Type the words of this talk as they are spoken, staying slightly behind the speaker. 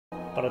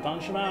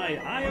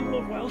I am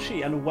Lord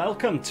Welshie, and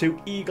welcome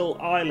to Eagle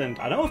Island.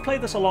 I know I've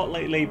played this a lot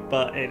lately,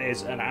 but it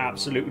is an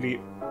absolutely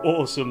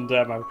awesome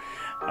demo.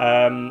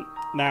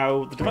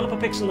 Now, the developer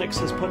Pixelnicks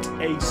has put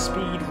a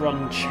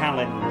speedrun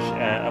challenge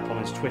up on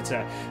his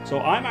Twitter, so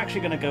I'm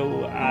actually going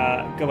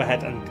to go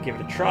ahead and give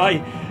it a try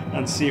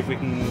and see if we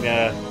can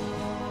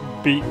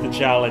beat the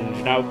challenge.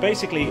 Now,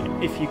 basically,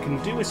 if you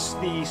can do the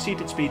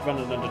seeded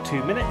speedrun in under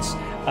 2 minutes,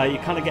 you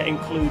kind of get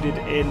included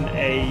in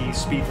a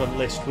speedrun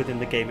list within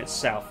the game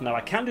itself. Now,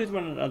 I can do the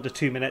run in under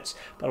 2 minutes,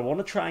 but I want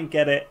to try and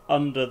get it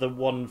under the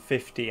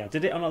 150. I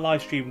did it on a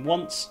live stream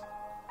once.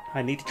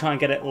 I need to try and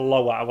get it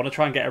lower. I want to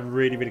try and get a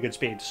really, really good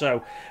speed.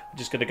 So I'm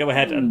just going to go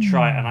ahead and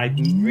try it. And I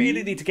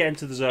really need to get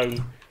into the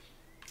zone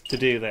to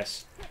do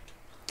this.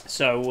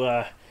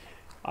 So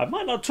I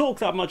might not talk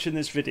that much in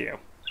this video,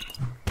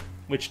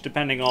 which,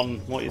 depending on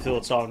what your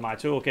thoughts are on my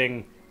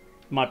talking,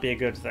 might be a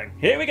good thing.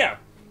 Here we go!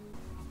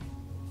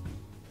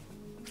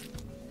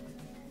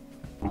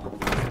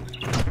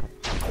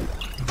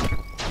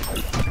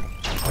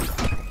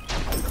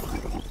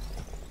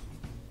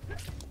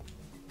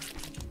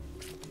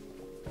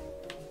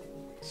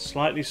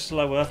 Slightly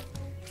slower.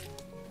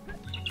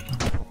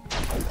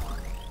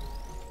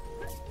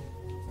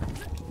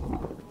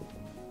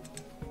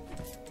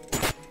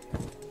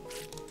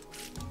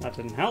 That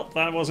didn't help.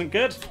 That wasn't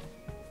good.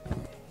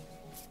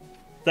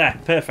 There,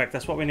 perfect.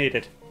 That's what we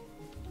needed.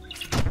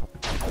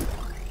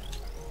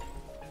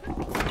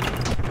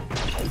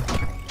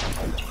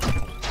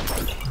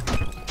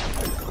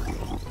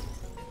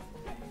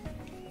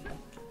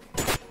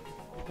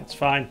 That's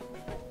fine.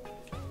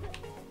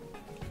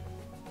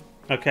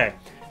 Okay.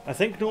 I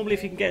think normally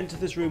if you can get into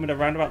this room at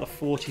around about the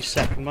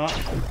 40-second mark,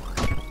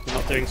 you're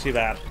not doing too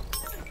bad.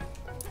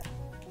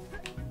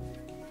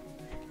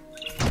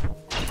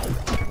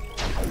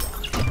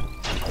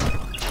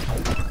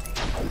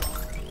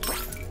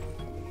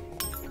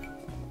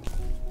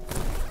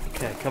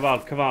 Okay, come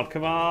on, come on,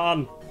 come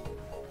on!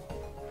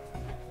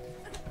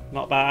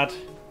 Not bad.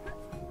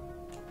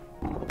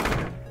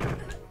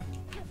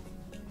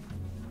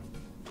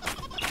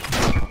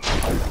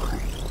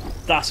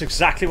 That's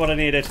exactly what I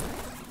needed.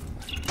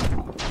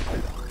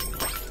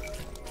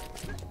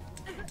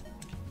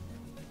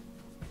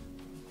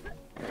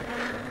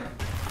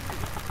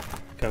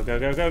 Go, go,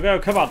 go, go, go.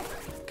 Come on.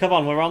 Come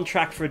on, we're on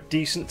track for a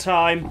decent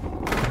time.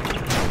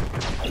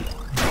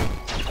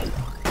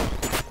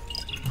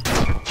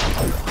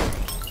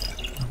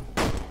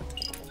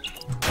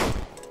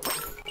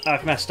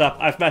 I've messed up.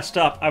 I've messed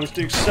up. I was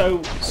doing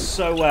so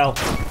well.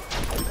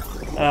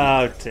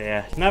 Oh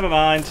dear. Never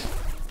mind.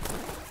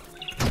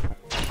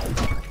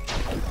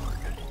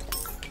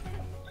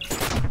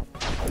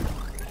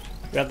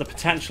 We had the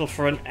potential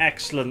for an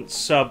excellent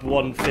sub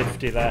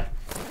 150 there.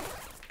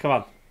 Come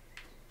on.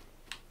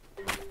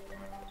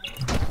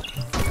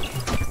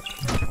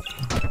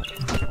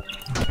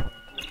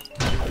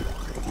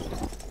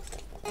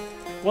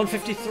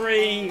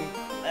 $153.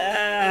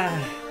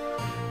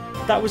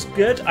 That was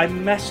good. I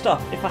messed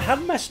up. If I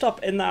hadn't messed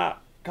up in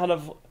that kind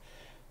of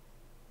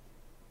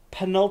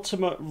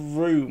penultimate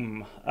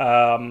room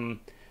that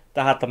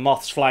had the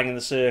moths flying in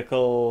the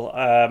circle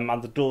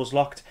and the doors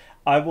locked,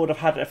 I would have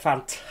had a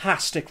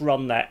fantastic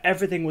run there.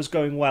 Everything was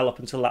going well up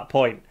until that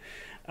point.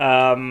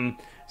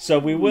 So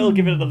we will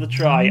give it another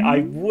try. I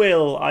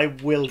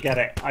will get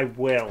it. I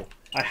will.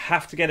 I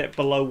have to get it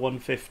below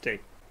 150.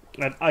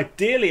 And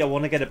ideally, I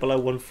want to get it below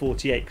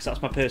 148 because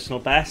that's my personal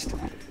best.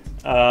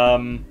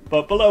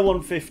 But below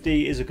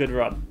 150 is a good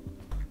run.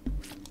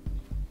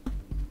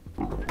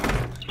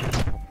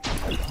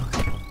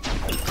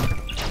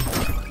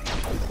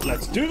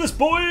 Let's do this,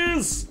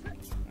 boys!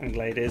 And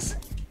ladies.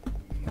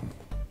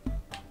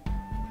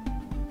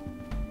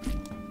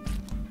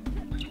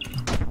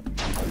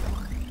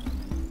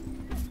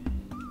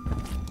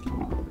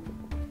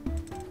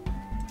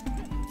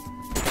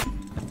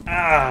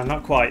 Ah,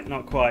 not quite,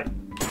 not quite.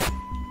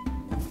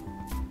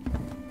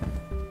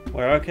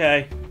 We're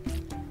okay.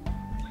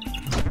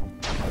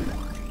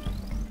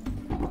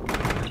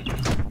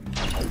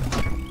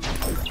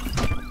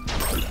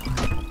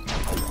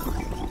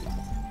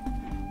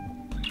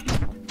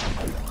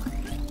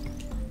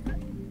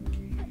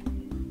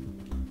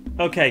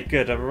 Okay,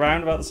 good.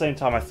 Around about the same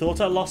time. I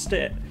thought I lost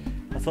it.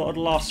 I thought I'd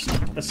lost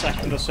a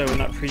second or so in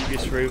that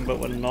previous room, but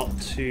we're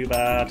not too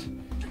bad.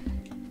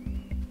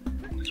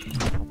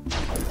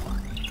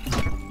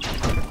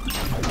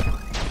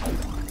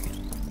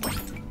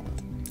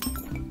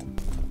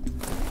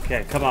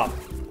 Okay, come on.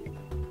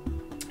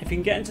 If you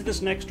can get into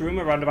this next room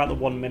around about the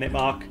 1 minute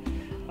mark,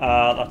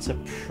 that's a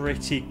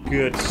pretty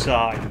good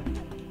sign.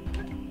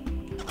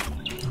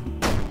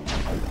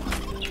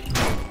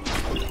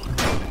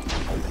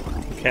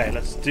 Okay,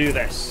 let's do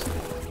this.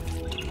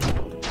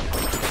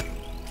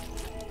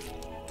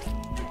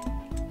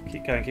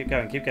 Keep going, keep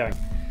going, keep going.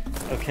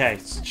 Okay,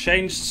 it's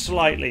changed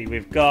slightly.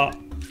 We've got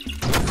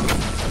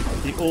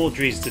the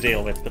Audreys to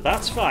deal with, but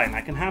that's fine.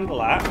 I can handle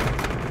that.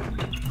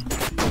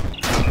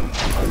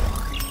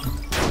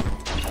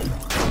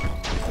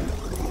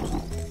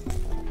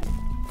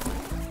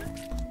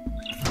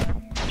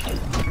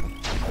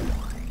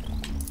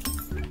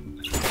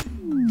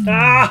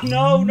 Ah,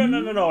 no, no,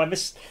 no, no, no.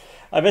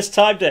 I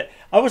mistimed it.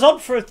 I was on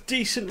for a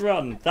decent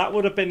run. That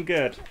would have been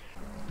good.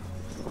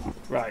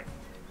 Right.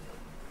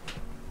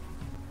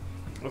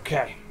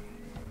 Okay.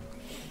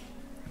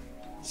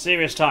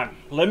 Serious time.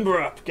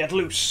 Limber up. Get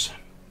loose.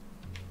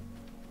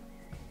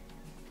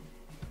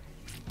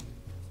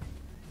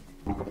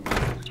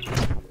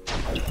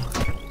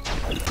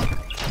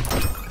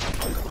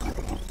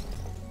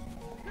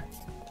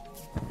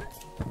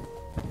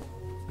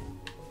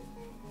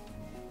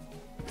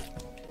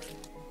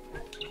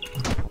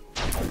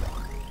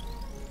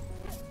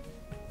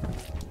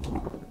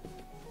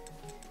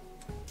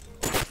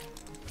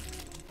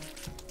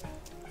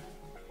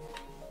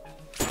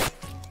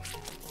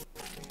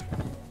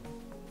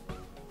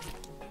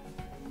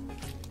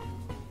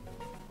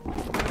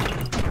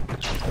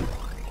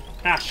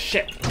 Ah,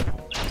 shit.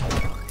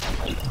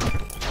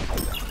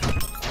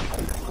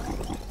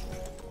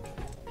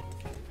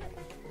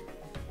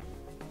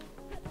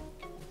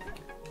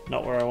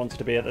 Not where I wanted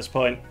to be at this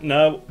point.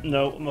 No,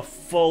 no, I'm a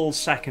full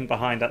second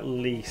behind at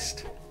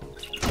least.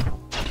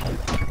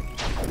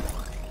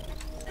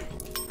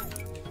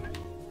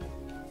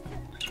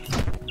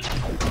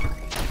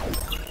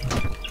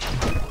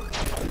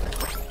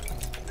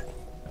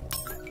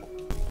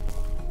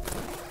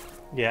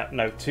 Yeah,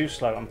 no, too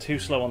slow. I'm too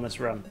slow on this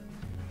run.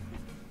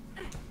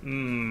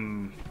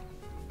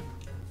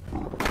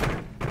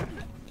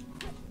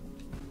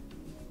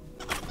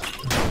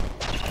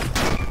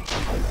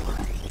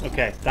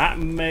 Okay, that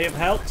may have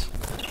helped.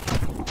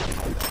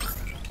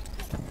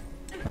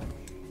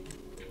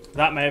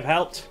 That may have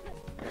helped.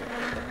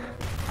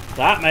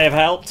 That may have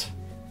helped.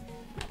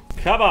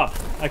 Come on,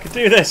 I can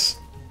do this.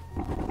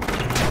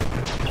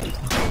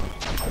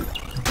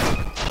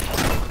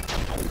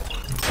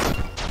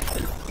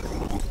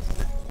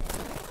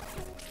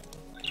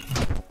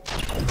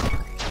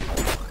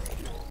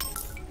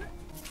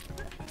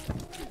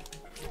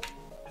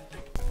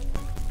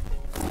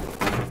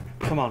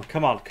 Come on,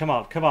 come on, come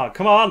on, come on,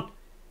 come on!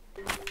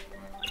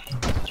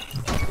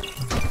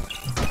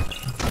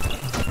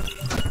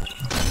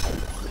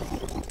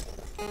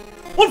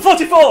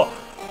 144!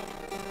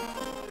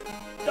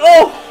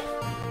 Oh!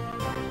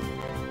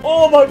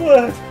 Oh my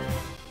word!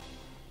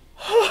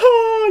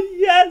 Oh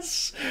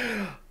yes!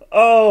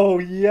 Oh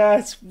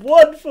yes!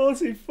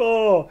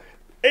 144!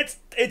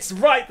 It's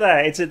right there.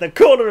 It's in the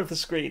corner of the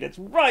screen. It's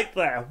right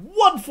there.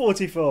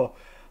 144.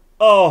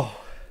 Oh,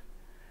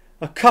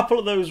 a couple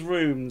of those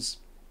rooms,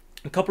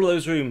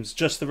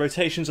 just the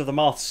rotations of the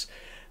moths,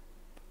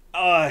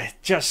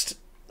 just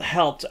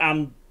helped,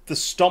 and the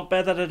stomp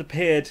bear that had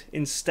appeared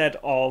instead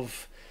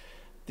of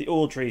the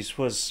Audreys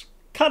was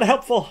kind of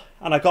helpful,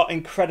 and I got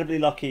incredibly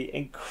lucky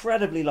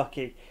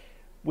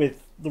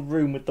with the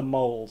room with the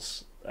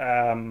moles.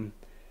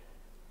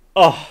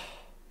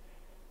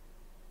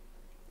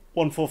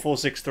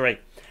 14463.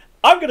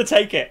 I'm going to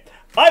take it.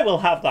 I will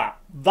have that.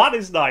 That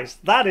is nice.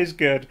 That is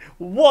good.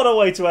 What a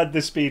way to end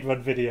this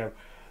speedrun video.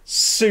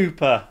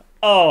 Super.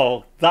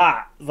 Oh,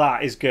 that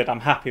is good. I'm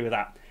happy with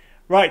that.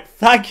 Right,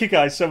 thank you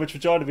guys so much for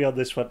joining me on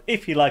this one.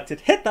 If you liked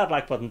it, hit that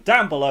like button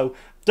down below.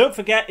 Don't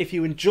forget, if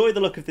you enjoy the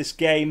look of this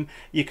game,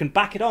 you can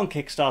back it on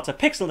Kickstarter,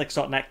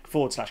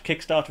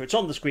 pixelnicks.net/Kickstarter. It's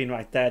on the screen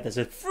right there. There's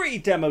a free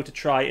demo to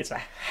try. It's a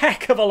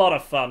heck of a lot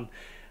of fun,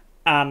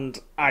 and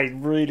I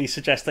really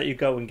suggest that you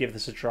go and give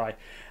this a try.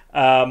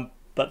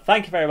 But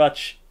thank you very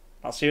much.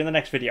 I'll see you in the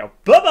next video.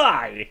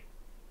 Bye-bye!